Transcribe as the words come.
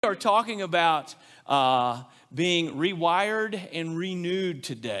Are talking about being rewired and renewed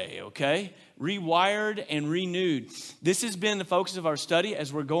today, okay? Rewired and renewed. This has been the focus of our study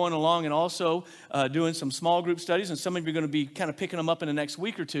as we're going along, and also doing some small group studies, and some of you are going to be kind of picking them up in the next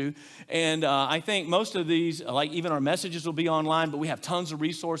week or two. And I think most of these, like even our messages, will be online, but we have tons of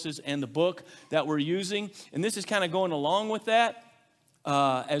resources and the book that we're using. And this is kind of going along with that.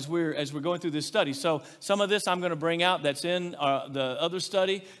 As we're going through this study. So some of this I'm going to bring out that's in the other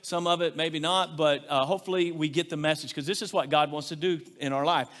study. Some of it maybe not, but hopefully we get the message, because this is what God wants to do in our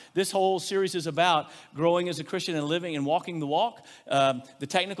life. This whole series is about growing as a Christian and living and walking the walk. The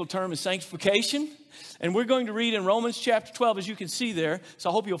technical term is sanctification. And we're going to read in Romans chapter 12, as you can see there. So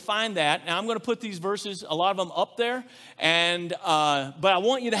I hope you'll find that. And I'm going to put these verses, a lot of them, up there. And but I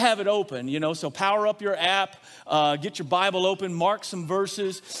want you to have it open, So power up your app, get your Bible open, mark some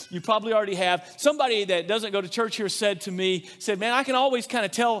verses. You probably already have. Somebody that doesn't go to church here said, man, I can always kind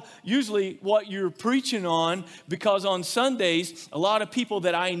of tell usually what you're preaching on, because on Sundays, a lot of people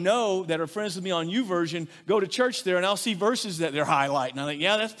that I know that are friends with me on YouVersion go to church there, and I'll see verses that they're highlighting. I'm like,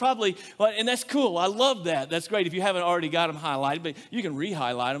 yeah, that's probably, and that's cool. I love that. That's great if you haven't already got them highlighted, but you can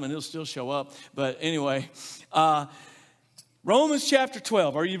re-highlight them and it'll still show up. But anyway, Romans chapter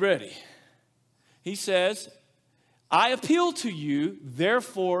 12, are you ready? He says, I appeal to you,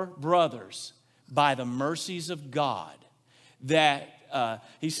 therefore, brothers, by the mercies of God, that,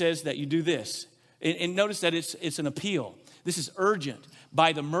 he says that you do this. And notice that it's an appeal. This is urgent.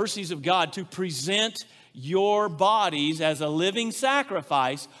 By the mercies of God, to present your bodies as a living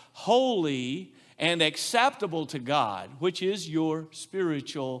sacrifice, holy and acceptable to God, which is your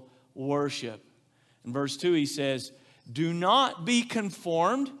spiritual worship. In verse 2, he says, do not be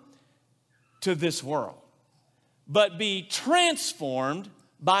conformed to this world, but be transformed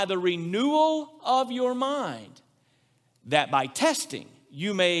by the renewal of your mind, that by testing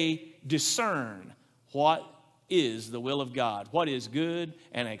you may discern what is the will of God, what is good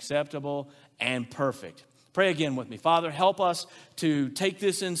and acceptable and perfect. Pray again with me. Father, help us to take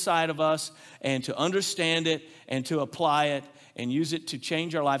this inside of us and to understand it and to apply it and use it to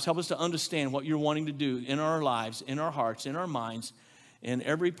change our lives. Help us to understand what you're wanting to do in our lives, in our hearts, in our minds, in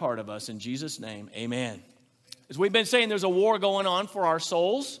every part of us. In Jesus' name, amen. As we've been saying, there's a war going on for our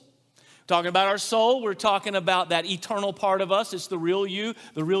souls. Talking about our soul, we're talking about that eternal part of us. It's the real you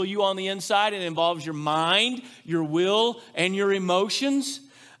on the inside. It involves your mind, your will, and your emotions.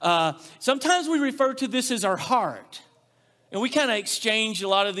 Sometimes we refer to this as our heart. And we kind of exchange a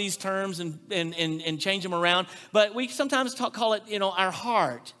lot of these terms and change them around. But we sometimes call it, our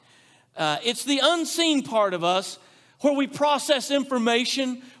heart. It's the unseen part of us, where we process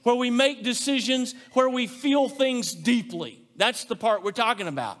information, where we make decisions, where we feel things deeply. That's the part we're talking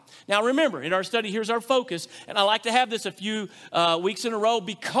about. Now remember, in our study, here's our focus. And I like to have this a few weeks in a row,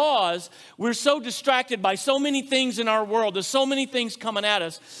 because we're so distracted by so many things in our world. There's so many things coming at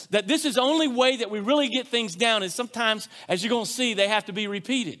us, that this is the only way that we really get things down. And sometimes, as you're going to see, they have to be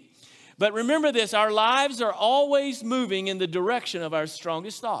repeated. But remember this, our lives are always moving in the direction of our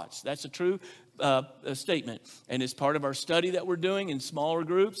strongest thoughts. That's a true statement, and it's part of our study that we're doing in smaller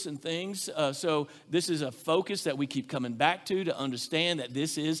groups and things. So this is a focus that we keep coming back to understand that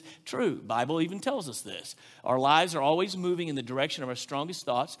this is true. The Bible even tells us this. Our lives are always moving in the direction of our strongest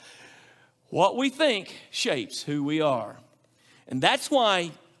thoughts. What we think shapes who we are. And that's why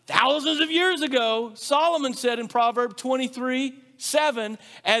thousands of years ago, Solomon said in Proverbs 23:7,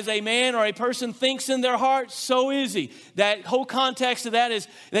 as a man or a person thinks in their heart, so is he. That whole context of that is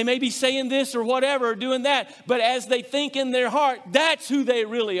they may be saying this or whatever, or doing that, but as they think in their heart, that's who they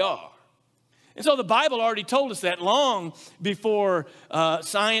really are. And so the Bible already told us that long before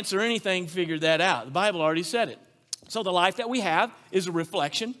science or anything figured that out. The Bible already said it. So the life that we have is a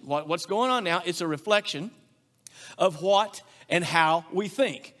reflection. What's going on now, it's a reflection of what and how we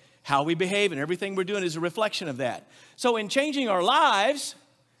think. How we behave and everything we're doing is a reflection of that. So in changing our lives,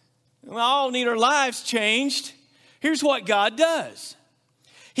 we all need our lives changed. Here's what God does.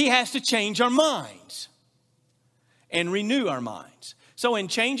 He has to change our minds and renew our minds. So in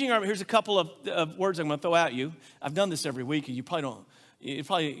changing here's a couple of words I'm going to throw at you. I've done this every week, and you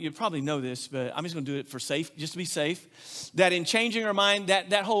probably know this, but I'm just going to do it for safe, just to be safe. That in changing our mind,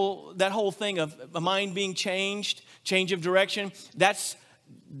 that whole thing of a mind being changed, change of direction, that's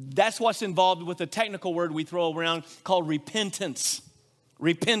what's involved with the technical word we throw around called repentance.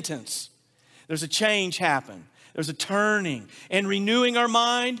 Repentance. There's a change happen. There's a turning. And renewing our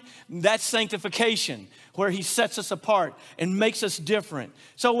mind, that's sanctification, where he sets us apart and makes us different.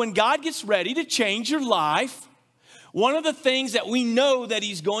 So when God gets ready to change your life, one of the things that we know that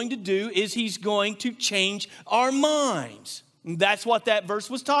he's going to do is he's going to change our minds. That's what that verse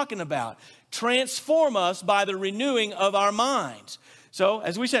was talking about. Transform us by the renewing of our minds. So,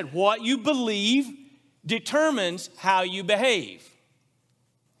 as we said, what you believe determines how you behave.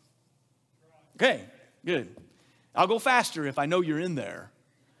 Okay, good. I'll go faster if I know you're in there.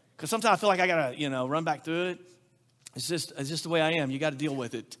 Because sometimes I feel like I got to, run back through it. It's just the way I am. You got to deal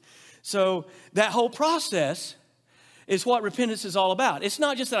with it. So that whole process is what repentance is all about. It's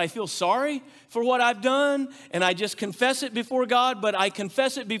not just that I feel sorry for what I've done and I just confess it before God, but I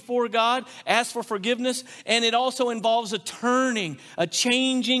confess it before God, ask for forgiveness, and it also involves a turning, a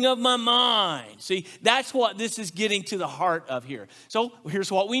changing of my mind. See, that's what this is getting to the heart of here. So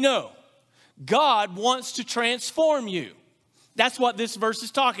here's what we know. God wants to transform you. That's what this verse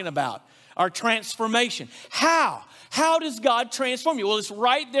is talking about, our transformation. How? How does God transform you? Well, it's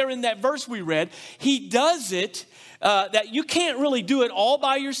right there in that verse we read. He does it that you can't really do it all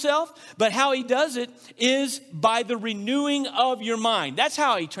by yourself, but how he does it is by the renewing of your mind. That's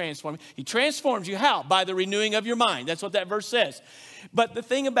how he transforms you. He transforms you how? By the renewing of your mind. That's what that verse says. But the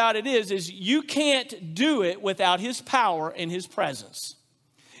thing about it is you can't do it without his power and his presence.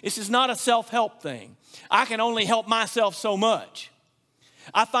 This is not a self-help thing. I can only help myself so much.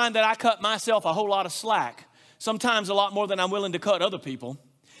 I find that I cut myself a whole lot of slack, sometimes a lot more than I'm willing to cut other people.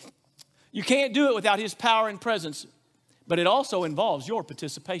 You can't do it without his power and presence, but it also involves your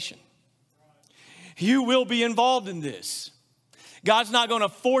participation. You will be involved in this. God's not going to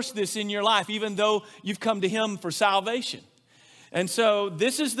force this in your life, even though you've come to him for salvation. And so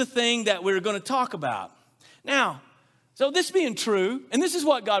this is the thing that we're going to talk about. Now, so this being true, and this is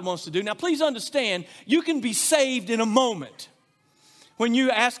what God wants to do. Now, please understand, you can be saved in a moment. When you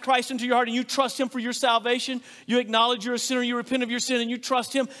ask Christ into your heart and you trust him for your salvation, you acknowledge you're a sinner, you repent of your sin, and you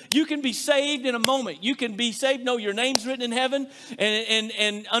trust him, you can be saved in a moment. You can be saved, know your name's written in heaven,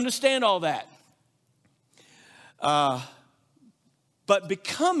 and understand all that. But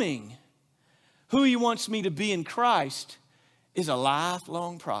becoming who he wants me to be in Christ is a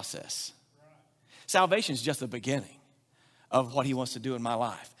lifelong process. Salvation is just the beginning of what he wants to do in my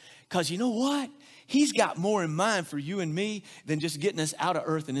life. Because you know what? He's got more in mind for you and me than just getting us out of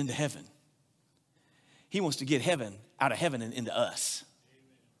earth and into heaven. He wants to get heaven out of heaven and into us.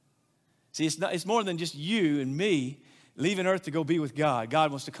 See, it's more than just you and me leaving earth to go be with God. God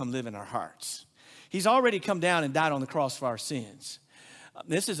wants to come live in our hearts. He's already come down and died on the cross for our sins.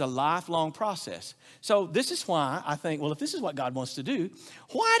 This is a lifelong process. So this is why I think, well, if this is what God wants to do,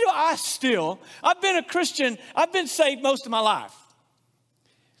 why do I've been a Christian, I've been saved most of my life.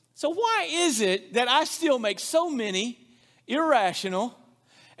 So why is it that I still make so many irrational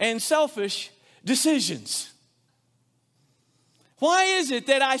and selfish decisions? Why is it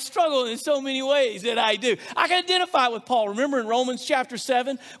that I struggle in so many ways that I do? I can identify with Paul. Remember in Romans chapter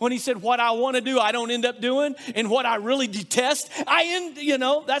 7 when he said, what I want to do, I don't end up doing, and what I really detest,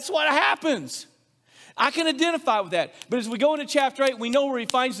 that's what happens. I can identify with that. But as we go into chapter 8, we know where he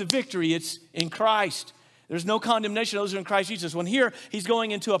finds the victory. It's in Christ. There's no condemnation. Those are in Christ Jesus. When here, he's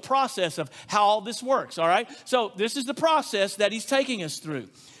going into a process of how all this works, all right? So this is the process that he's taking us through.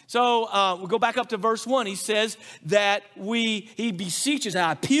 So we'll go back up to verse 1. He says that he beseeches,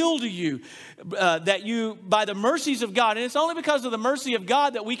 I appeal to you, that you, by the mercies of God, and it's only because of the mercy of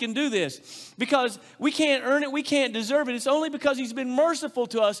God that we can do this, because we can't earn it, we can't deserve it. It's only because he's been merciful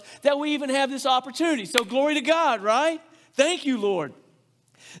to us that we even have this opportunity. So glory to God, right? Thank you, Lord.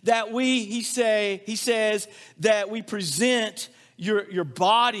 That he says that we present your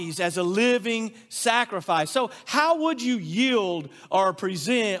bodies as a living sacrifice. So how would you yield or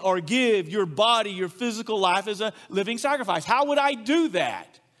present or give your body, your physical life as a living sacrifice? How would I do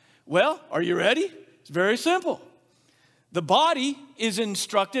that? Well, are you ready? It's very simple. The body is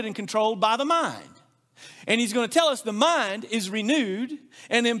instructed and controlled by the mind. And he's going to tell us the mind is renewed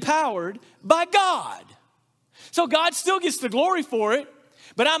and empowered by God. So God still gets the glory for it.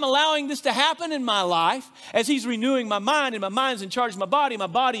 But I'm allowing this to happen in my life as he's renewing my mind, and my mind's in charge of my body. My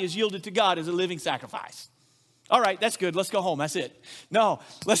body is yielded to God as a living sacrifice. All right, that's good. Let's go home. That's it. No,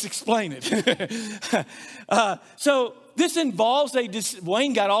 let's explain it. So this involves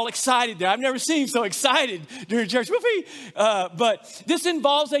Wayne got all excited there. I've never seen him so excited during church. But this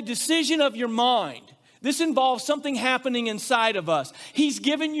involves a decision of your mind. This involves something happening inside of us. He's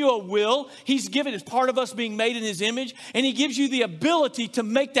given you a will. He's given as part of us being made in his image. And he gives you the ability to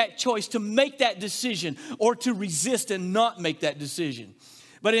make that choice, to make that decision, or to resist and not make that decision.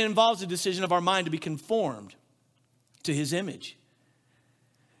 But it involves a decision of our mind to be conformed to his image.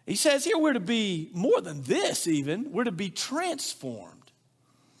 He says here we're to be more than this even. We're to be transformed.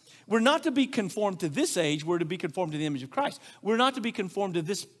 we're not to be conformed to this age. We're to be conformed to the image of Christ. We're not to be conformed to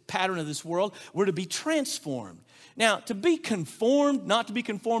this pattern of this world. We're to be transformed. Now, to be conformed, not to be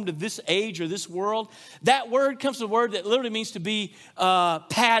conformed to this age or this world, that word comes from a word that literally means to be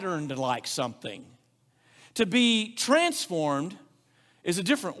patterned like something. To be transformed is a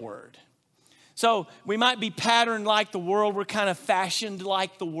different word. So we might be patterned like the world. We're kind of fashioned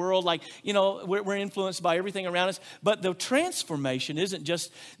like the world. Like, we're influenced by everything around us. But the transformation isn't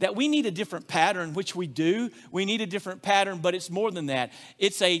just that we need a different pattern, which we do. We need a different pattern, but it's more than that.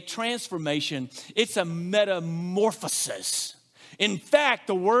 It's a transformation. It's a metamorphosis. In fact,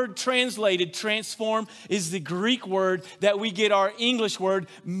 the word translated transform is the Greek word that we get our English word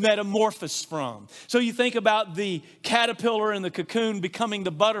metamorphosis from. So you think about the caterpillar and the cocoon becoming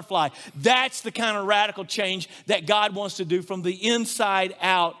the butterfly. That's the kind of radical change that God wants to do from the inside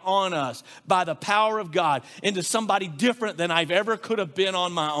out on us by the power of God into somebody different than I've ever could have been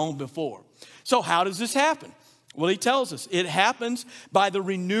on my own before. So how does this happen? Well, he tells us it happens by the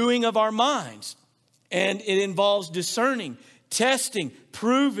renewing of our minds, and it involves discerning, testing,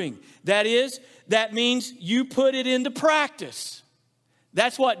 proving. That means you put it into practice.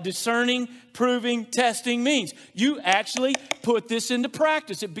 That's what discerning, proving, testing means. You actually put this into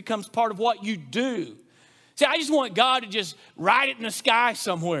practice. It becomes part of what you do. See, I just want God to just write it in the sky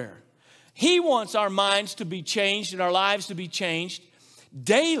somewhere. He wants our minds to be changed and our lives to be changed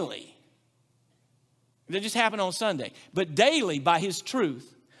daily. It doesn't just happen on Sunday, but daily by His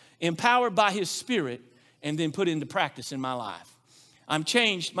truth, empowered by His Spirit, and then put into practice in my life. I'm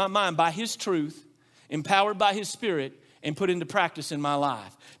changed my mind by His truth, empowered by His Spirit, and put into practice in my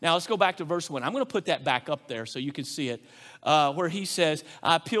life. Now let's go back to verse 1. I'm going to put that back up there so you can see it, where he says,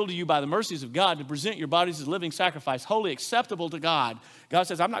 I appeal to you by the mercies of God to present your bodies as a living sacrifice, wholly acceptable to God. God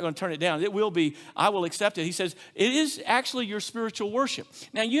says, I'm not going to turn it down. It will be, I will accept it. He says, it is actually your spiritual worship.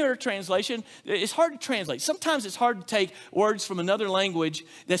 Now, your translation, it's hard to translate. Sometimes it's hard to take words from another language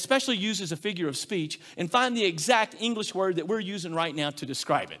that especially uses a figure of speech and find the exact English word that we're using right now to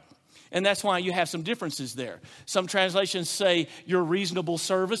describe it. And that's why you have some differences there. Some translations say your reasonable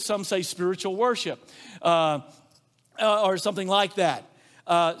service. Some say spiritual worship or something like that.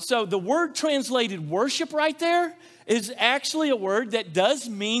 So the word translated worship right there is actually a word that does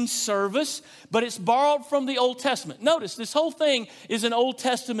mean service, but it's borrowed from the Old Testament. Notice this whole thing is an Old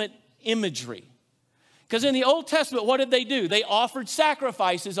Testament imagery. Because in the Old Testament, what did they do? They offered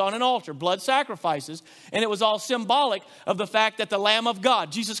sacrifices on an altar, blood sacrifices, and it was all symbolic of the fact that the Lamb of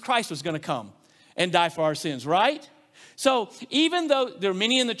God, Jesus Christ, was going to come and die for our sins, right? So even though there are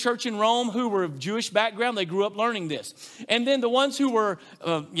many in the church in Rome who were of Jewish background, they grew up learning this. And then the ones who were,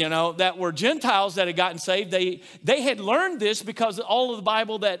 that were Gentiles that had gotten saved, they had learned this because all of the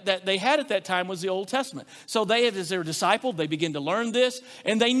Bible that they had at that time was the Old Testament. So they, as their disciple, they begin to learn this,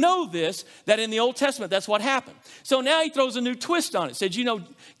 and they know this, that in the Old Testament, that's what happened. So now he throws a new twist on it. Said,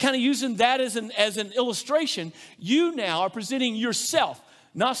 kind of using that as an illustration, you now are presenting yourself,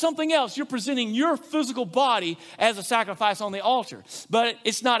 not something else. You're presenting your physical body as a sacrifice on the altar. But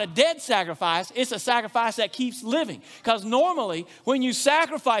it's not a dead sacrifice. It's a sacrifice that keeps living. Because normally, when you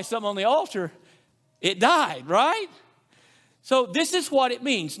sacrifice something on the altar, it died, right? So this is what it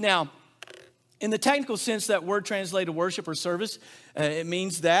means. Now, in the technical sense, that word translated worship or service, it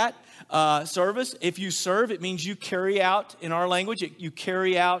means that service. If you serve, it means you carry out, in our language, you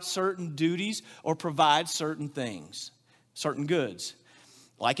carry out certain duties or provide certain things, certain goods.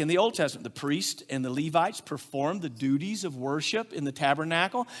 Like in the Old Testament, the priests and the Levites performed the duties of worship in the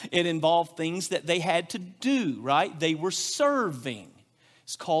tabernacle. It involved things that they had to do, right? They were serving.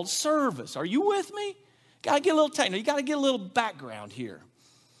 It's called service. Are you with me? Got to get a little technical. You got to get a little background here.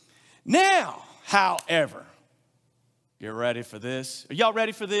 Now, however, you're ready for this? Are y'all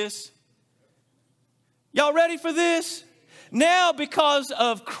ready for this? Y'all ready for this? Now, because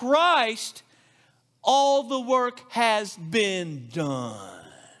of Christ, all the work has been done.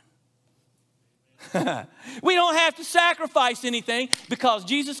 We don't have to sacrifice anything because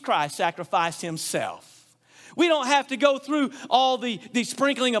Jesus Christ sacrificed himself. We don't have to go through all the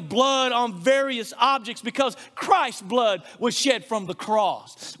sprinkling of blood on various objects because Christ's blood was shed from the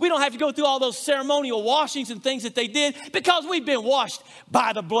cross. We don't have to go through all those ceremonial washings and things that they did because we've been washed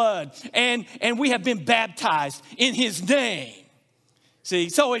by the blood and we have been baptized in his name. See,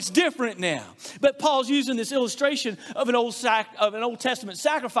 so it's different now. But Paul's using this illustration of an Old Testament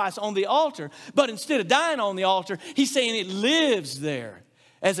sacrifice on the altar. But instead of dying on the altar, he's saying it lives there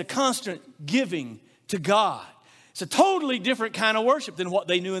as a constant giving to God. It's a totally different kind of worship than what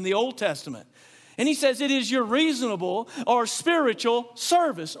they knew in the Old Testament. And he says it is your reasonable or spiritual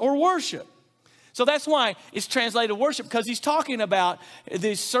service or worship. So that's why it's translated worship, because he's talking about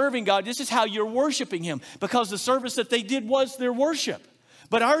this serving God. This is how you're worshiping him, because the service that they did was their worship.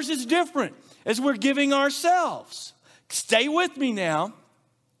 But ours is different as we're giving ourselves. Stay with me now.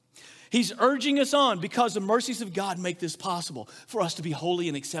 He's urging us on because the mercies of God make this possible for us to be holy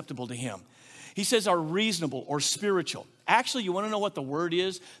and acceptable to him. He says are reasonable or spiritual. Actually, you want to know what the word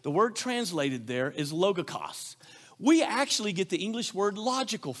is? The word translated there is logikos. We actually get the English word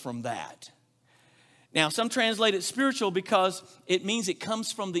logical from that. Now, some translate it spiritual because it means it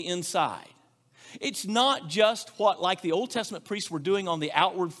comes from the inside. It's not just what, like the Old Testament priests were doing on the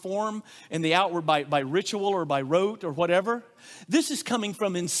outward form and the outward by ritual or by rote or whatever. This is coming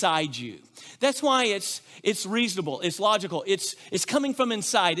from inside you. That's why it's reasonable, it's logical, it's coming from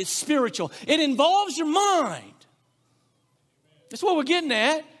inside, it's spiritual. It involves your mind. That's what we're getting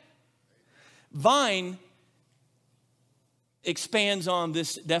at. Vine expands on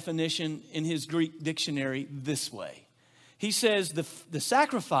this definition in his Greek dictionary this way. He says the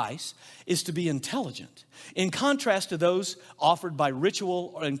sacrifice is to be intelligent, in contrast to those offered by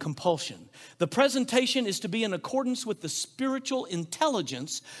ritual and compulsion. The presentation is to be in accordance with the spiritual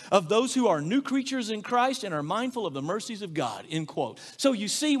intelligence of those who are new creatures in Christ and are mindful of the mercies of God, end quote. So you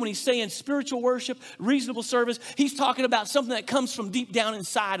see, when he's saying spiritual worship, reasonable service, he's talking about something that comes from deep down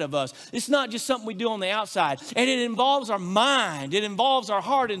inside of us. It's not just something we do on the outside. And it involves our mind. It involves our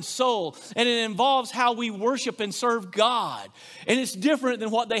heart and soul. And it involves how we worship and serve God. And it's different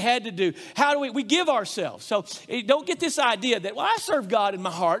than what they had to do. How do we give ourselves? So don't get this idea that, well, I serve God in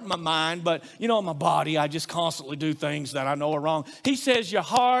my heart and my mind, but, in my body, I just constantly do things that I know are wrong. He says your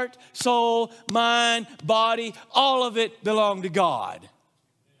heart, soul, mind, body, all of it belong to God.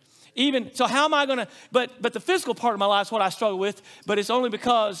 So how am I going to, but the physical part of my life is what I struggle with, but it's only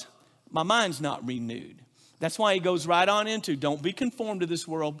because my mind's not renewed. That's why he goes right on into, don't be conformed to this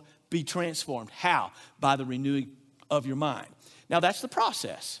world, be transformed. How? By the renewing of your mind. Now that's the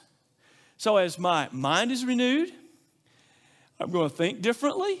process. So as my mind is renewed, I'm going to think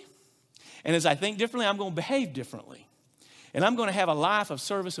differently. And as I think differently, I'm going to behave differently. And I'm going to have a life of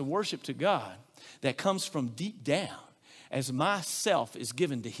service and worship to God that comes from deep down as myself is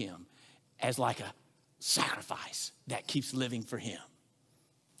given to him as like a sacrifice that keeps living for him.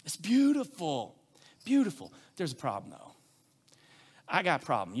 It's beautiful. Beautiful. There's a problem though. I got a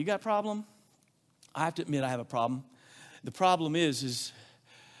problem. You got a problem? I have to admit I have a problem. The problem is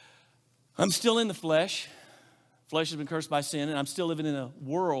I'm still in the flesh. Flesh has been cursed by sin, and I'm still living in a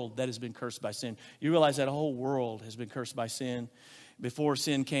world that has been cursed by sin. You realize that a whole world has been cursed by sin. Before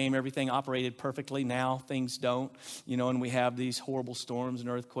sin came, everything operated perfectly. Now things don't, and we have these horrible storms and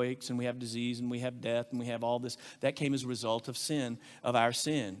earthquakes, and we have disease, and we have death, and we have all this. That came as a result of sin, of our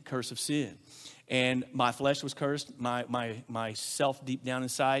sin, curse of sin. And my flesh was cursed. My self deep down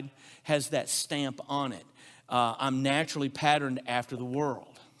inside has that stamp on it. I'm naturally patterned after the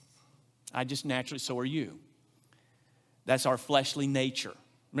world. I just naturally, so are you. That's our fleshly nature.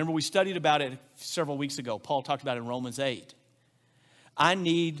 Remember, we studied about it several weeks ago. Paul talked about it in Romans 8. I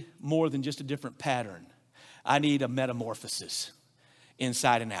need more than just a different pattern. I need a metamorphosis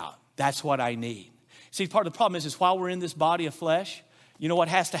inside and out. That's what I need. See, part of the problem is while we're in this body of flesh, you know what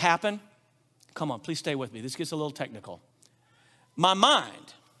has to happen? Come on, please stay with me. This gets a little technical. My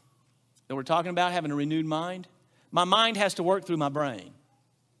mind, that we're talking about, having a renewed mind, my mind has to work through my brain.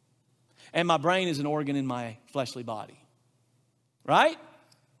 And my brain is an organ in my fleshly body. Right?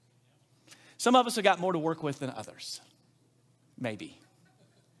 Some of us have got more to work with than others. Maybe.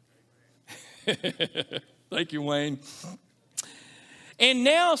 Thank you, Wayne. And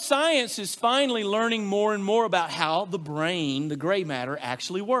now science is finally learning more and more about how the brain, the gray matter,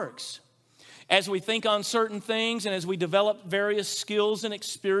 actually works. As we think on certain things and as we develop various skills and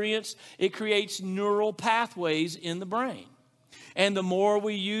experience, it creates neural pathways in the brain. And the more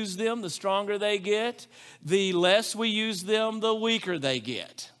we use them, the stronger they get. The less we use them, the weaker they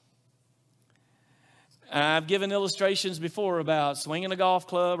get. I've given illustrations before about swinging a golf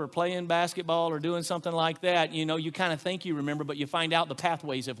club or playing basketball or doing something like that. You kind of think you remember, but you find out the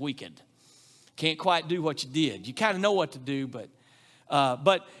pathways have weakened. Can't quite do what you did. You kind of know what to do, but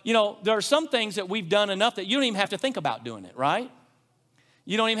there are some things that we've done enough that you don't even have to think about doing it, right?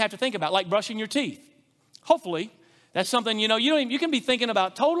 You don't even have to think about, like brushing your teeth. Hopefully, that's something, you can be thinking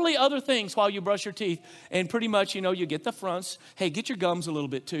about totally other things while you brush your teeth. And pretty much, you get the fronts. Hey, get your gums a little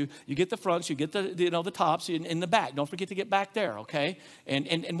bit too. You get the fronts, you get the tops in the back. Don't forget to get back there, okay?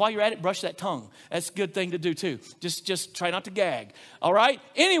 And while you're at it, brush that tongue. That's a good thing to do too. Just try not to gag, all right?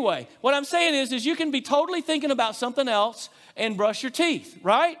 Anyway, what I'm saying is you can be totally thinking about something else and brush your teeth,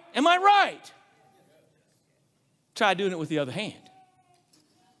 right? Am I right? Try doing it with the other hand.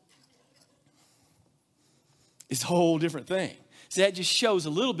 It's a whole different thing. See, that just shows a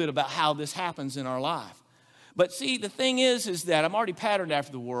little bit about how this happens in our life. But see, the thing is that I'm already patterned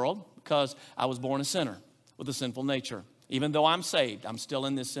after the world because I was born a sinner with a sinful nature. Even though I'm saved, I'm still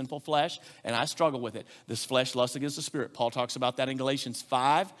in this sinful flesh, and I struggle with it. This flesh lusts against the spirit. Paul talks about that in Galatians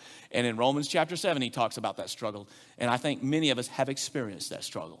 5, and in Romans chapter 7, he talks about that struggle. And I think many of us have experienced that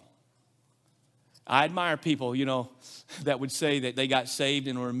struggle. I admire people, that would say that they got saved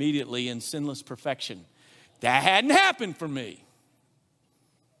and were immediately in sinless perfection. That hadn't happened for me.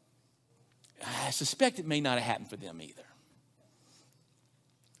 I suspect it may not have happened for them either.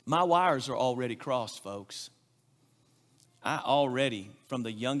 My wires are already crossed, folks. I already, from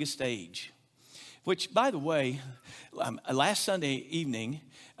the youngest age, which, by the way, last Sunday evening,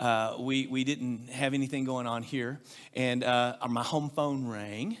 we didn't have anything going on here, and my home phone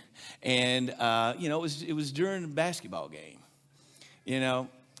rang, and it was during a basketball game,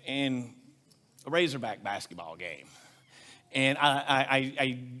 and a Razorback basketball game. And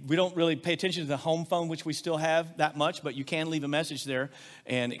we don't really pay attention to the home phone, which we still have that much, but you can leave a message there.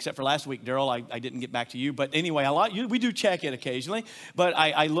 And except for last week, Daryl, I didn't get back to you. But anyway, we do check it occasionally. But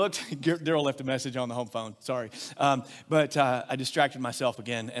I looked, Daryl left a message on the home phone, sorry. But I distracted myself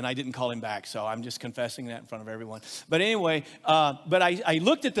again, and I didn't call him back. So I'm just confessing that in front of everyone. But anyway, I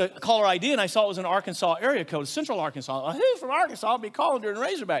looked at the caller ID, and I saw it was an Arkansas area code, Central Arkansas. Who's from Arkansas? I'll be calling during a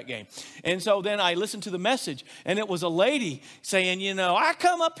Razorback game. And so then I listened to the message, and it was a lady saying, I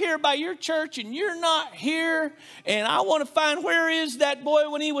come up here by your church and you're not here, and I want to find where is that boy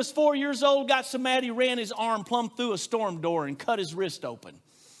when he was 4 years old, got so mad he ran his arm plumb through a storm door and cut his wrist open.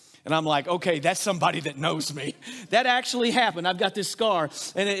 And I'm like, okay, that's somebody that knows me. That actually happened. I've got this scar,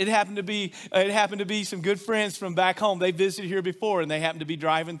 and it happened to be some good friends from back home. They visited here before, and they happened to be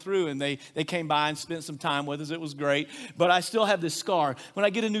driving through, and they came by and spent some time with us. It was great, but I still have this scar. When I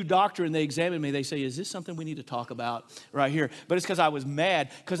get a new doctor and they examine me, they say, is this something we need to talk about right here? But it's because I was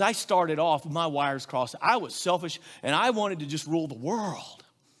mad, because I started off with my wires crossed. I was selfish, and I wanted to just rule the world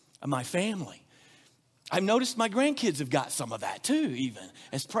and my family. I've noticed my grandkids have got some of that too, even,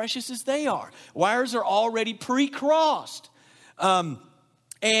 as precious as they are. Wires are already pre-crossed.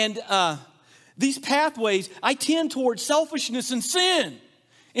 These pathways, I tend towards selfishness and sin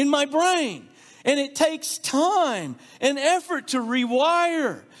in my brain. And it takes time and effort to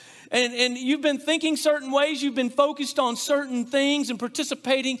rewire. And you've been thinking certain ways, you've been focused on certain things and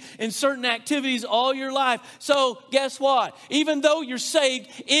participating in certain activities all your life. So guess what? Even though you're saved,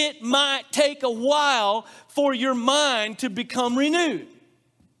 it might take a while for your mind to become renewed.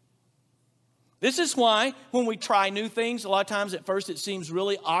 This is why when we try new things, a lot of times at first it seems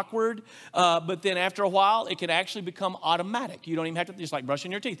really awkward, but then after a while it can actually become automatic. You don't even have to, just like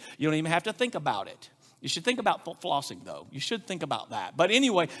brushing your teeth, you don't even have to think about it. You should think about flossing, though. You should think about that. But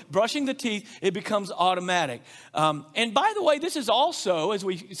anyway, brushing the teeth, it becomes automatic. And by the way, this is also, as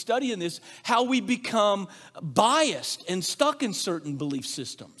we study in this, how we become biased and stuck in certain belief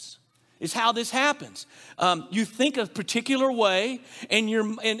systems. Is how this happens. You think a particular way, and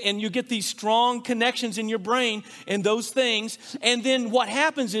you get these strong connections in your brain and those things, and then what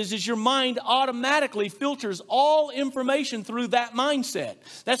happens is your mind automatically filters all information through that mindset.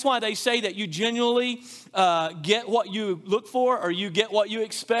 That's why they say that you genuinely get what you look for, or you get what you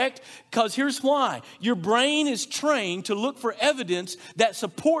expect, because here's why. Your brain is trained to look for evidence that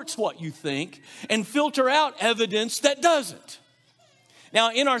supports what you think and filter out evidence that doesn't.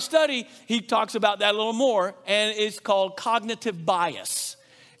 Now, in our study, he talks about that a little more, and it's called cognitive bias.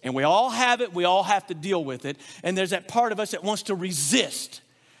 And we all have it. We all have to deal with it. And there's that part of us that wants to resist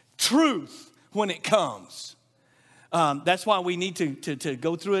truth when it comes. That's why we need to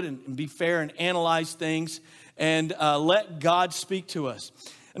go through it and be fair and analyze things and let God speak to us.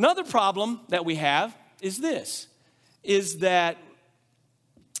 Another problem that we have is this, is that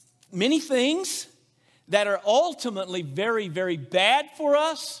many things that are ultimately very, very bad for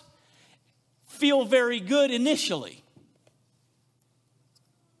us feel very good initially.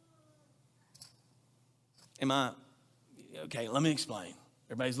 Okay, let me explain.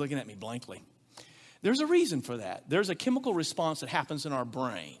 Everybody's looking at me blankly. There's a reason for that. There's a chemical response that happens in our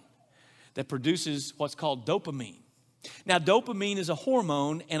brain that produces what's called dopamine. Now, dopamine is a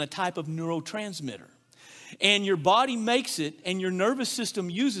hormone and a type of neurotransmitter. And your body makes it, and your nervous system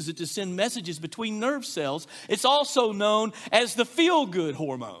uses it to send messages between nerve cells. It's also known as the feel-good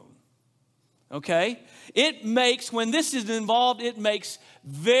hormone. Okay? It makes, when this is involved, it makes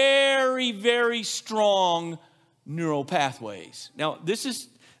very, very strong neural pathways. Now, this is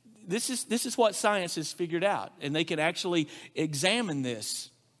what science has figured out, and they can actually examine this.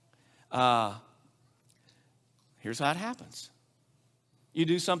 Here's how it happens. You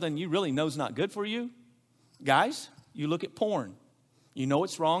do something you really know is not good for you. Guys, you look at porn. You know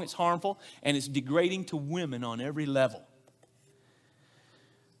it's wrong, it's harmful, and it's degrading to women on every level.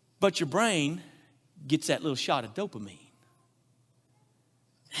 But your brain gets that little shot of dopamine.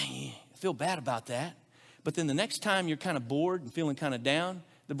 I feel bad about that. But then the next time you're kind of bored and feeling kind of down,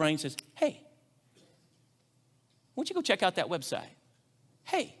 the brain says, hey, why don't you go check out that website?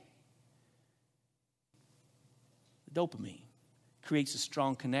 Hey. The dopamine creates a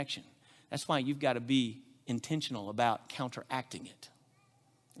strong connection. That's why you've got to be intentional about counteracting it.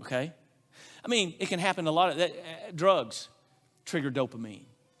 Okay? I mean, it can happen a lot of drugs trigger dopamine.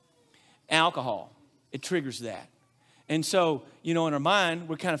 Alcohol, it triggers that. And so, in our mind,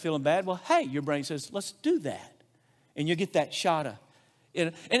 we're kind of feeling bad. Well, hey, your brain says, let's do that. And you get that shot of,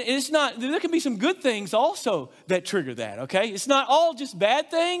 and it's not, there can be some good things also that trigger that, okay? It's not all just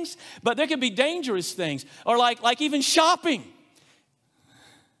bad things, but there can be dangerous things. Or like even shopping.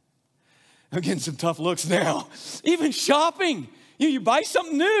 I'm getting some tough looks now. Even shopping. You buy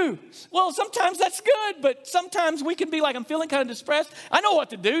something new. Well, sometimes that's good, but sometimes we can be like, I'm feeling kind of depressed. I know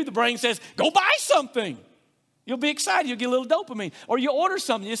what to do. The brain says, go buy something. You'll be excited. You'll get a little dopamine. Or you order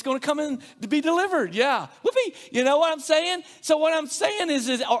something. It's going to come in to be delivered. Yeah. Whoopee. You know what I'm saying? So what I'm saying is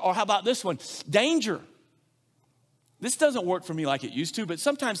or how about this one? Danger. This doesn't work for me like it used to, but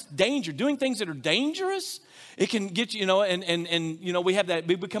sometimes danger, doing things that are dangerous, it can get you, and we have that,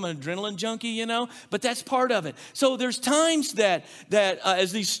 we become an adrenaline junkie, but that's part of it. So there's times that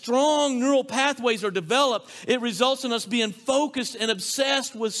as these strong neural pathways are developed, it results in us being focused and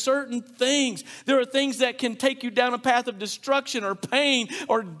obsessed with certain things. There are things that can take you down a path of destruction or pain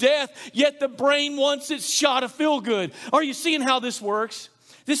or death, yet the brain wants its shot of feel good. Are you seeing how this works?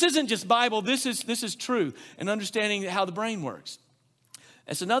 This isn't just Bible, this is true, and understanding how the brain works.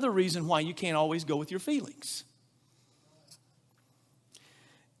 That's another reason why you can't always go with your feelings.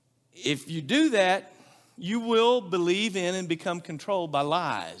 If you do that, you will believe in and become controlled by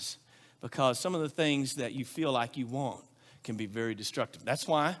lies, because some of the things that you feel like you want can be very destructive. That's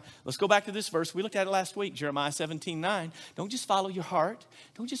why, let's go back to this verse. We looked at it last week, Jeremiah 17:9. Don't just follow your heart.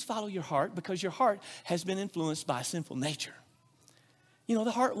 Don't just follow your heart, because your heart has been influenced by a sinful nature. The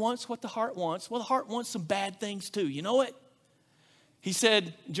heart wants what the heart wants. Well, the heart wants some bad things too. You know it? He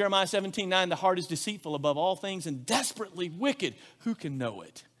said, Jeremiah 17:9, the heart is deceitful above all things and desperately wicked. Who can know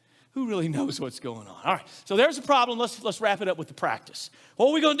it? Who really knows what's going on? All right, so there's a problem. Let's wrap it up with the practice. What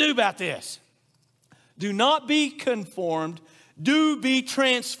are we going to do about this? Do not be conformed. Do be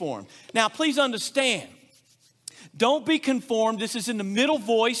transformed. Now, please understand. Don't be conformed. This is in the middle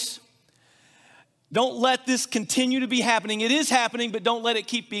voice. Don't let this continue to be happening. It is happening, but don't let it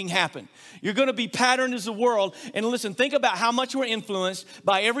keep being happen. You're going to be patterned as the world. And listen, think about how much we're influenced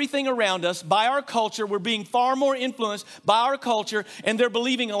by everything around us, by our culture. We're being far more influenced by our culture, and they're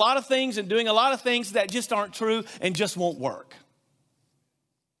believing a lot of things and doing a lot of things that just aren't true and just won't work.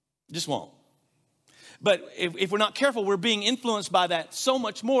 Just won't. But if we're not careful, we're being influenced by that so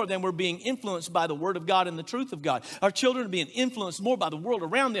much more than we're being influenced by the Word of God and the truth of God. Our children are being influenced more by the world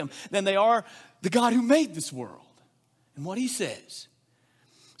around them than they are the God who made this world and what He says.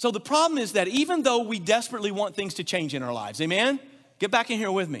 So the problem is that even though we desperately want things to change in our lives, amen? Get back in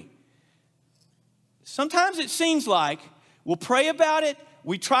here with me. Sometimes it seems like we'll pray about it,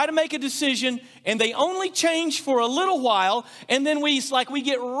 we try to make a decision, and they only change for a little while, and then we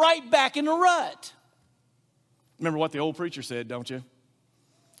get right back in the rut. Remember what the old preacher said, don't you?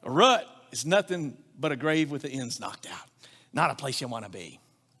 A rut is nothing but a grave with the ends knocked out. Not a place you want to be.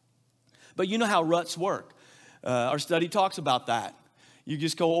 But you know how ruts work. Our study talks about that. You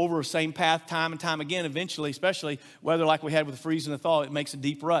just go over the same path time and time again. Eventually, especially weather like we had with the freeze and the thaw, it makes a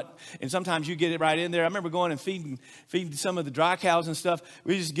deep rut. And sometimes you get it right in there. I remember going and feeding some of the dry cows and stuff.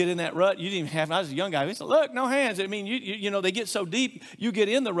 We just get in that rut. You didn't even have, I was a young guy. We said, look, no hands. I mean, they get so deep, you get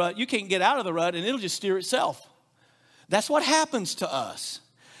in the rut, you can't get out of the rut, and it'll just steer itself. That's what happens to us.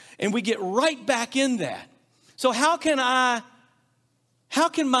 And we get right back in that. So how can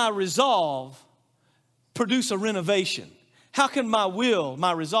my resolve produce a renovation? How can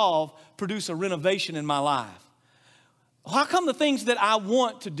my resolve produce a renovation in my life? How come the things that I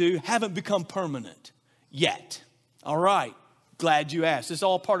want to do haven't become permanent yet? All right, glad you asked. It's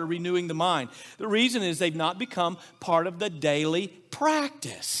all part of renewing the mind. The reason is they've not become part of the daily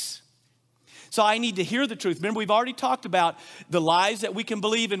practice. So I need to hear the truth. Remember, we've already talked about the lies that we can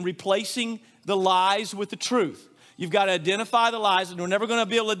believe in, replacing the lies with the truth. You've got to identify the lies, and we're never going to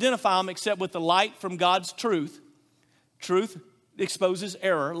be able to identify them except with the light from God's truth. Truth exposes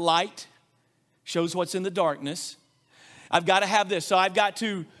error. Light shows what's in the darkness. I've got to have this. So I've got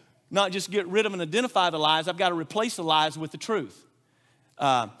to not just get rid of and identify the lies. I've got to replace the lies with the truth.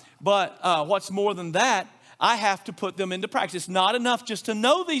 But what's more than that, I have to put them into practice. It's not enough just to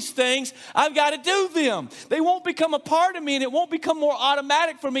know these things. I've got to do them. They won't become a part of me, and it won't become more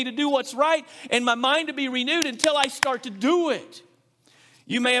automatic for me to do what's right and my mind to be renewed until I start to do it.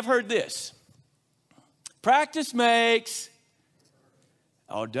 You may have heard this. Practice makes,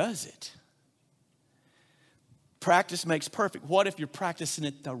 oh, does it? Practice makes perfect. What if you're practicing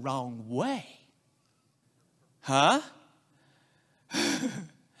it the wrong way? Huh?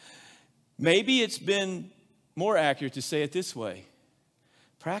 Maybe it's been more accurate to say it this way.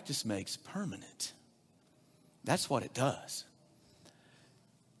 Practice makes permanent. That's what it does.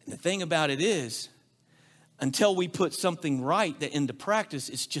 And the thing about it is, until we put something right into practice,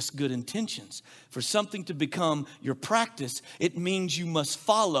 it's just good intentions. For something to become your practice, it means you must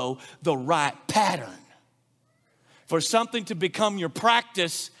follow the right pattern. For something to become your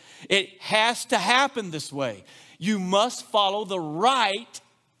practice, it has to happen this way. You must follow the right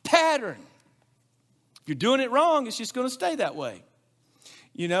pattern. If you're doing it wrong, it's just going to stay that way.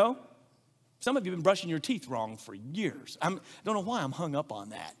 You know, some of you have been brushing your teeth wrong for years. I don't know why I'm hung up on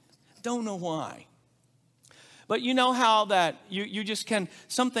that. Don't know why. But you know how that you just can,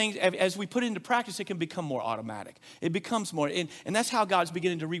 some things, as we put it into practice, it can become more automatic. It becomes more, and that's how God's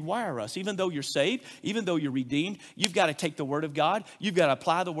beginning to rewire us. Even though you're saved, even though you're redeemed, you've got to take the Word of God. You've got to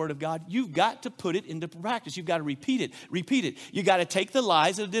apply the Word of God. You've got to put it into practice. You've got to repeat it. You've got to take the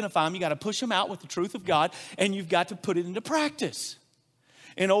lies and identify them. You've got to push them out with the truth of God, and you've got to put it into practice.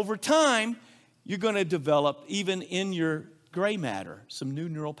 And over time, you're going to develop, even in your gray matter, some new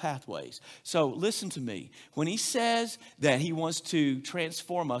neural pathways. So listen to me. When he says that he wants to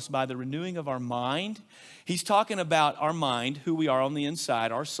transform us by the renewing of our mind, he's talking about our mind, who we are on the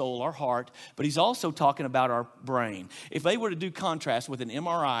inside, our soul, our heart, but he's also talking about our brain. If they were to do contrast with an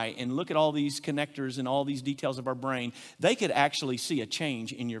MRI and look at all these connectors and all these details of our brain, they could actually see a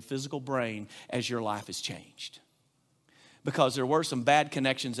change in your physical brain as your life has changed. Because there were some bad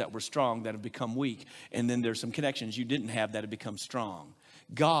connections that were strong that have become weak. And then there's some connections you didn't have that have become strong.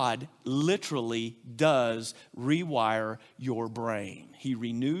 God literally does rewire your brain. He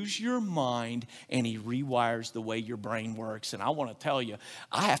renews your mind and he rewires the way your brain works. And I want to tell you,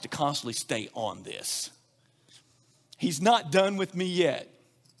 I have to constantly stay on this. He's not done with me yet.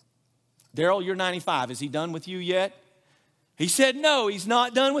 Daryl, you're 95. Is he done with you yet? He said, no, he's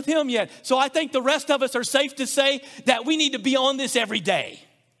not done with him yet. So I think the rest of us are safe to say that we need to be on this every day.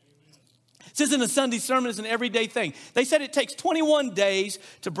 This isn't a Sunday sermon, it's an everyday thing. They said it takes 21 days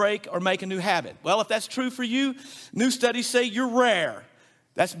to break or make a new habit. Well, if that's true for you, new studies say you're rare.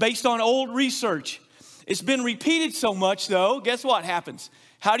 That's based on old research. It's been repeated so much, though, guess what happens?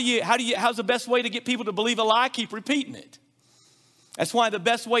 How's the best way to get people to believe a lie? Keep repeating it. That's why the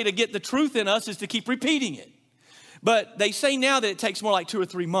best way to get the truth in us is to keep repeating it. But they say now that it takes more like 2 or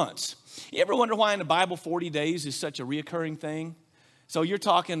 3 months. You ever wonder why in the Bible 40 days is such a reoccurring thing? So you're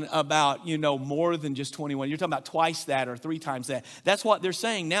talking about, more than just 21. You're talking about twice that or 3 times that. That's what they're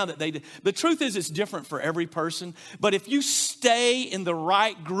saying now that they do. The truth is it's different for every person. But if you stay in the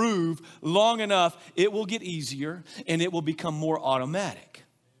right groove long enough, it will get easier and it will become more automatic.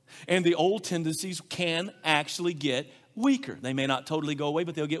 And the old tendencies can actually get weaker. They may not totally go away,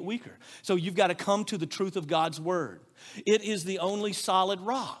 but they'll get weaker. So you've got to come to the truth of God's word. It is the only solid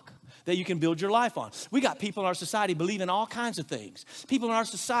rock that you can build your life on. We got people in our society believing all kinds of things. People in our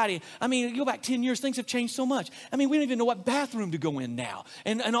society, you go back 10 years, things have changed so much. We don't even know what bathroom to go in now.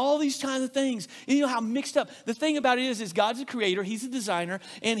 And all these kinds of things. And you know how mixed up. The thing about it is God's a creator, he's a designer,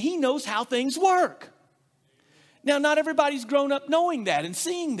 and he knows how things work. Now, not everybody's grown up knowing that and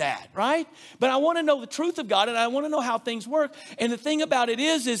seeing that, right? But I want to know the truth of God, and I want to know how things work. And the thing about it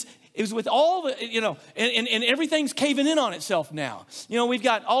is with all the, and everything's caving in on itself now. We've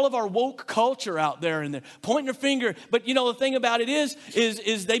got all of our woke culture out there, and they're pointing their finger. But, the thing about it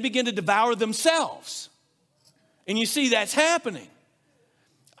is they begin to devour themselves. And you see that's happening.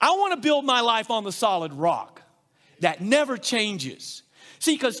 I want to build my life on the solid rock that never changes.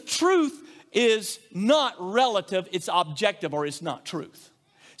 See, because truth is not relative, it's objective, or it's not truth.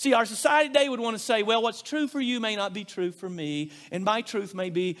 See, our society today would want to say, well, what's true for you may not be true for me, and my truth may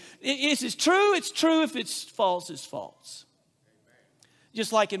be, if it's true, it's true. If it's false, it's false.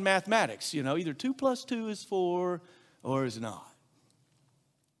 Just like in mathematics, either 2 + 2 is 4 or is not.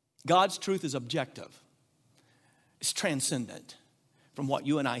 God's truth is objective. It's transcendent from what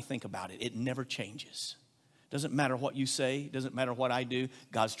you and I think about it. It never changes. Doesn't matter what you say, doesn't matter what I do,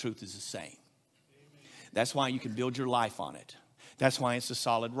 God's truth is the same. That's why you can build your life on it. That's why it's a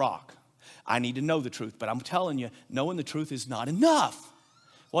solid rock. I need to know the truth, but I'm telling you, knowing the truth is not enough.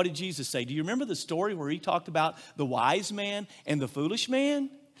 What did Jesus say? Do you remember the story where he talked about the wise man and the foolish man?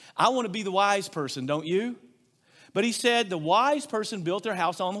 I want to be the wise person, don't you? But he said the wise person built their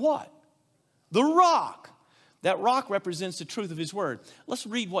house on what? The rock. That rock represents the truth of his word. Let's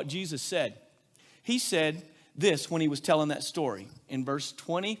read what Jesus said. He said this when he was telling that story in verse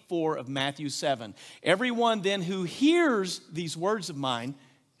 24 of Matthew 7. Everyone then who hears these words of mine,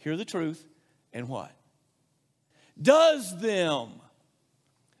 hear the truth, and what? Does them,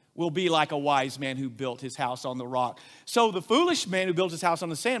 will be like a wise man who built his house on the rock. So the foolish man who built his house on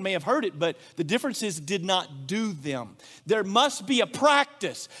the sand may have heard it, but the difference is did not do them. There must be a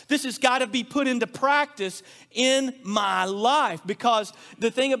practice. This has got to be put into practice in my life, because the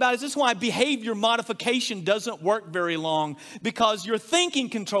thing about it is this is why behavior modification doesn't work very long, because your thinking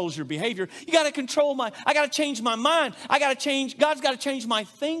controls your behavior. You got to I got to change my mind. God's got to change my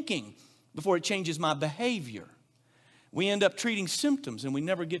thinking before it changes my behavior. We end up treating symptoms and we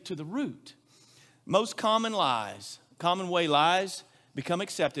never get to the root. Most common way lies become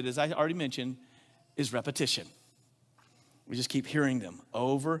accepted, as I already mentioned, is repetition. We just keep hearing them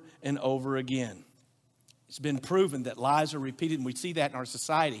over and over again. It's been proven that lies are repeated, and we see that in our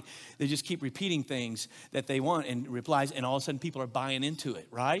society. They just keep repeating things that they want and replies, and all of a sudden people are buying into it,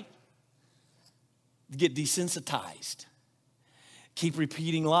 right? Get desensitized. Keep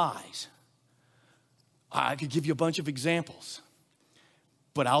repeating lies. I could give you a bunch of examples,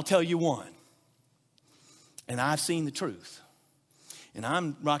 but I'll tell you one. And I've seen the truth. And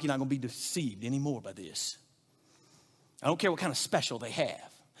I'm, Rocky, not going to be deceived anymore by this. I don't care what kind of special they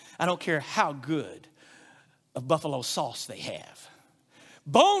have. I don't care how good of buffalo sauce they have.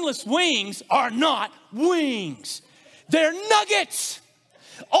 Boneless wings are not wings. They're nuggets.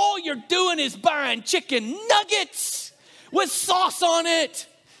 All you're doing is buying chicken nuggets with sauce on it.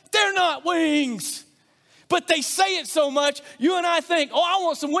 They're not wings. But they say it so much, you and I think, oh, I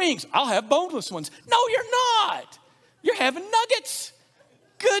want some wings. I'll have boneless ones. No, you're not. You're having nuggets.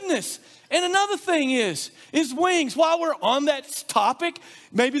 Goodness. And another thing is wings. While we're on that topic,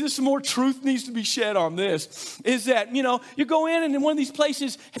 maybe there's some more truth needs to be shed on this, is that, you go in and in one of these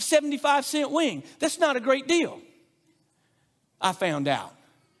places have 75-cent wing. That's not a great deal. I found out.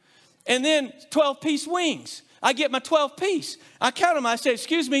 And then 12-piece wings. I get my 12-piece. I count them. I say,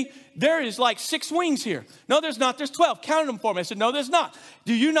 excuse me, there is like 6 wings here. No, there's not. There's 12. Count them for me. I said, no, there's not.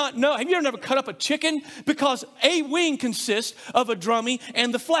 Do you not know? Have you ever cut up a chicken? Because a wing consists of a drummy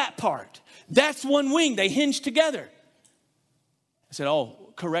and the flat part. That's one wing. They hinge together. I said,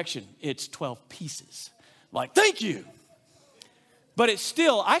 oh, correction. It's 12 pieces. Like, thank you. But it's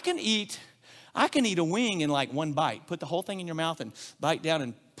still, I can eat a wing in like one bite. Put the whole thing in your mouth and bite down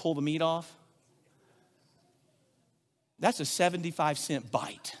and pull the meat off. That's a 75-cent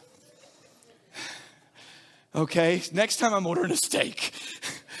bite. Okay, next time I'm ordering a steak.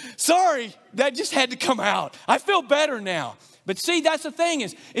 Sorry, that just had to come out. I feel better now. But see, that's the thing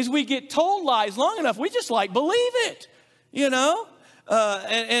is we get told lies long enough, we just believe it,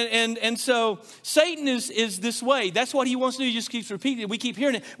 And so Satan is this way. That's what he wants to do. He just keeps repeating it. We keep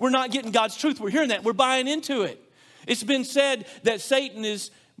hearing it. We're not getting God's truth. We're hearing that. We're buying into it. It's been said that Satan is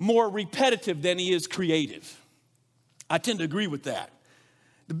more repetitive than he is creative. I tend to agree with that.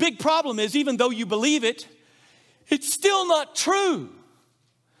 The big problem is even though you believe it, it's still not true.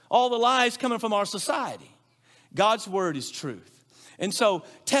 All the lies coming from our society. God's word is truth. And so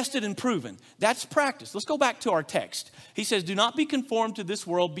tested and proven. That's practice. Let's go back to our text. He says, do not be conformed to this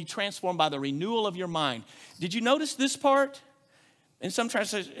world. Be transformed by the renewal of your mind. Did you notice this part? In some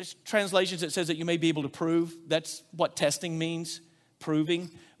translations it says that you may be able to prove. That's what testing means. Proving.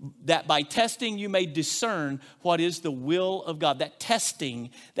 That by testing you may discern what is the will of God. That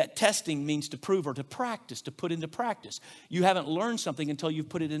testing means to prove or to practice, to put into practice. You haven't learned something until you've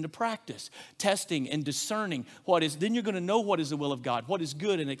put it into practice. Testing and discerning what is, then you're going to know what is the will of God, what is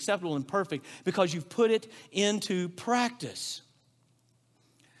good and acceptable and perfect, because you've put it into practice.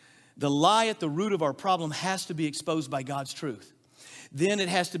 The lie at the root of our problem has to be exposed by God's truth. Then it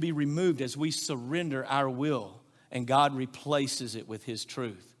has to be removed as we surrender our will and God replaces it with his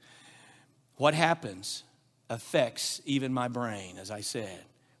truth. What happens affects even my brain, as I said.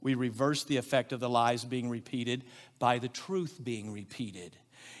 We reverse the effect of the lies being repeated by the truth being repeated.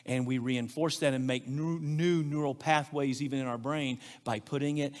 And we reinforce that and make new neural pathways even in our brain by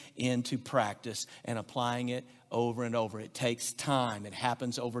putting it into practice and applying it over and over. It takes time. It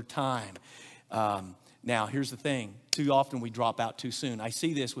happens over time. Now, here's the thing. Too often we drop out too soon. I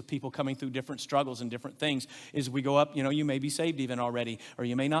see this with people coming through different struggles and different things. As we go up, you may be saved even already, or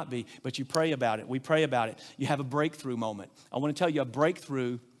you may not be, but you pray about it. We pray about it. You have a breakthrough moment. I want to tell you, a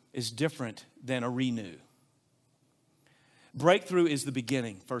breakthrough is different than a renew. Breakthrough is the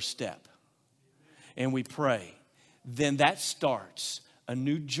beginning, first step. And we pray. Then that starts a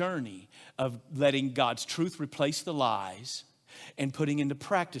new journey of letting God's truth replace the lies and putting into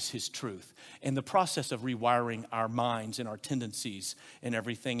practice his truth, and the process of rewiring our minds and our tendencies and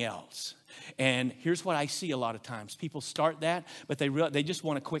everything else. And here's what I see a lot of times. People start that, but they just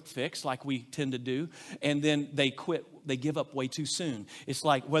want a quick fix like we tend to do, and then they quit. They give up way too soon. It's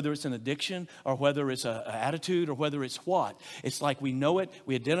like whether it's an addiction or whether it's an attitude or whether it's what. It's like we know it,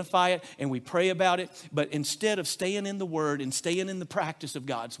 we identify it, and we pray about it, but instead of staying in the Word and staying in the practice of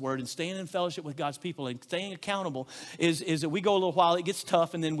God's Word and staying in fellowship with God's people and staying accountable, is that we go a little while, it gets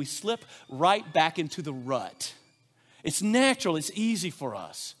tough, and then we slip right back into the rut. It's natural, it's easy for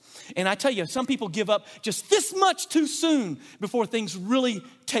us. And I tell you, some people give up just this much too soon before things really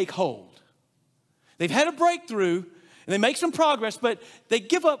take hold. They've had a breakthrough, and they make some progress, but they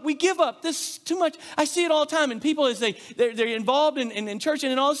give up. We give up this too much. I see it all the time. And people, as they're involved in church,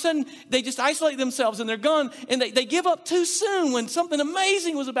 and then all of a sudden, they just isolate themselves, and they're gone. And they give up too soon when something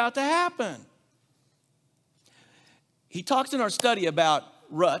amazing was about to happen. He talks in our study about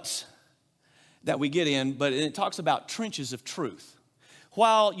ruts that we get in, but it talks about trenches of truth.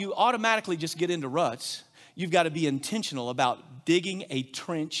 While you automatically just get into ruts, you've got to be intentional about digging a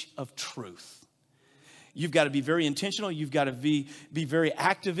trench of truth. You've got to be very intentional. You've got to be very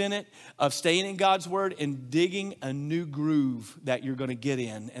active in it, of staying in God's Word and digging a new groove that you're going to get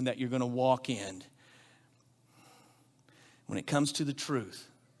in and that you're going to walk in. When it comes to the truth,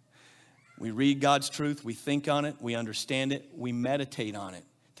 we read God's truth, we think on it, we understand it, we meditate on it.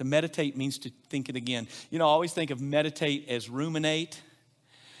 To meditate means to think it again. You know, I always think of meditate as ruminate,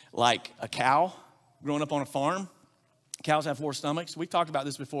 like a cow growing up on a farm. Cows have 4 stomachs. We've talked about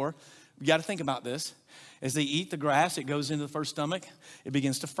this before. You got to think about this. As they eat the grass, it goes into the first stomach. It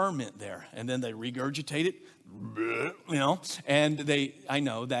begins to ferment there. And then they regurgitate it, you know. And I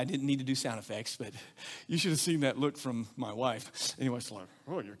know that I didn't need to do sound effects, but you should have seen that look from my wife. Anyway, it's like,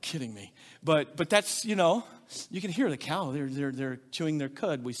 oh, you're kidding me. But that's, you know, you can hear the cow. They're chewing their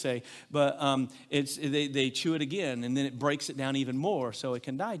cud, we say. But they chew it again, and then it breaks it down even more so it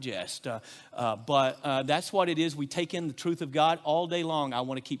can digest. But that's what it is. We take in the truth of God all day long. I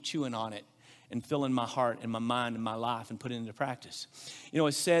want to keep chewing on it and filling my heart and my mind and my life and put it into practice. You know,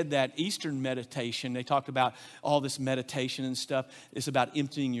 it's said that Eastern meditation, they talked about all this meditation and stuff, it's about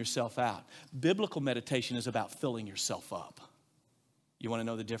emptying yourself out. Biblical meditation is about filling yourself up. You want to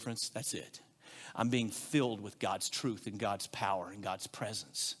know the difference? That's it. I'm being filled with God's truth and God's power and God's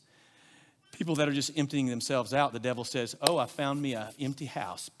presence. People that are just emptying themselves out, the devil says, oh, I found me an empty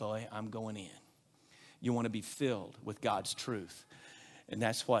house. Boy, I'm going in. You want to be filled with God's truth. And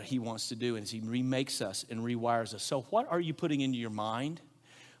that's what he wants to do, is he remakes us and rewires us. So what are you putting into your mind?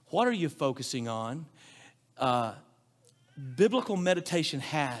 What are you focusing on? Biblical meditation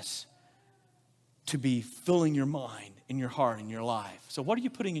has to be filling your mind and your heart and your life. So what are you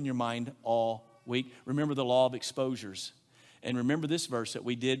putting in your mind all week? Remember the law of exposures. And remember this verse that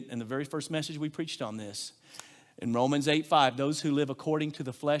we did in the very first message we preached on this. In Romans 8:5, those who live according to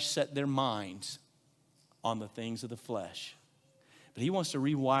the flesh set their minds on the things of the flesh. But he wants to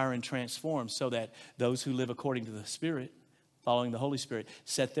rewire and transform so that those who live according to the Spirit, following the Holy Spirit,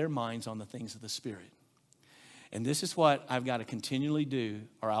 set their minds on the things of the Spirit. And this is what I've got to continually do,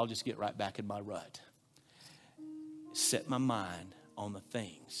 or I'll just get right back in my rut. Set my mind on the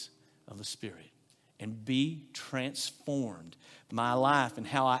things of the Spirit and be transformed. My life and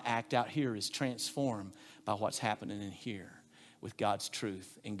how I act out here is transformed by what's happening in here with God's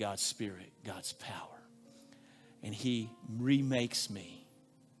truth and God's Spirit, God's power. And he remakes me.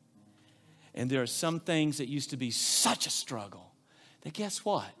 And there are some things that used to be such a struggle that, guess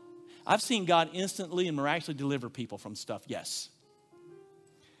what? I've seen God instantly and miraculously deliver people from stuff, yes.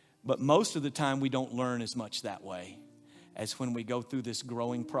 But most of the time we don't learn as much that way as when we go through this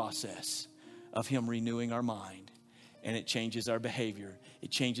growing process of him renewing our mind. And it changes our behavior. It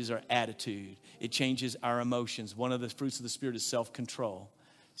changes our attitude. It changes our emotions. One of the fruits of the Spirit is self-control.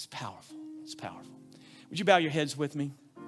 It's powerful. It's powerful. Would you bow your heads with me?